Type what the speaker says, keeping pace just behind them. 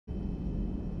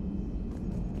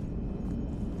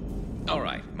All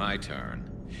right, my turn.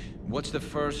 What's the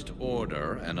first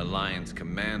order an Alliance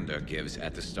commander gives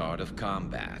at the start of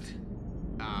combat?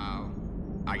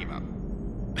 I give up.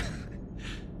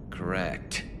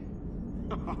 Correct.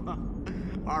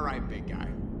 All right, big guy.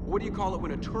 What do you call it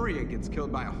when a Turian gets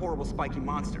killed by a horrible spiky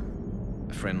monster?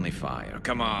 Friendly fire.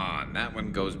 Come on, that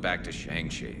one goes back to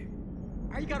Shang-Chi.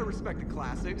 You gotta respect the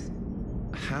classics.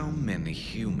 How many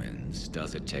humans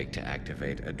does it take to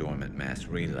activate a dormant mass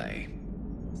relay?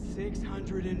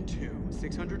 602.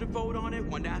 600 to vote on it,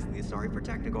 1 to ask the Asari for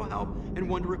technical help, and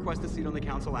 1 to request a seat on the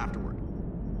council afterward.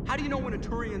 How do you know when a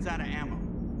Turian's out of ammo?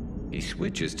 He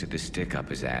switches to the stick up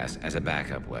his ass as a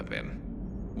backup weapon.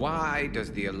 Why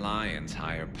does the Alliance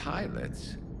hire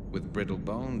pilots with brittle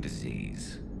bone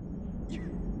disease?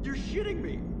 You're shitting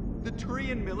me! The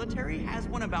Turian military has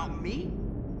one about me?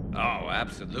 Oh,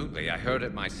 absolutely. I heard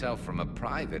it myself from a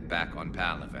private back on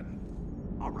Palaven.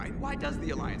 Alright, why does the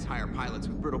Alliance hire pilots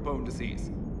with brittle bone disease?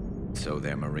 So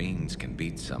their Marines can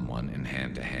beat someone in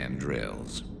hand-to-hand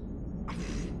drills.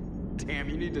 Damn,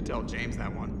 you need to tell James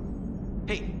that one.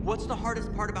 Hey, what's the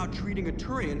hardest part about treating a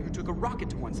Turian who took a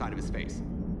rocket to one side of his face?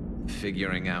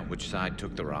 Figuring out which side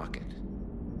took the rocket.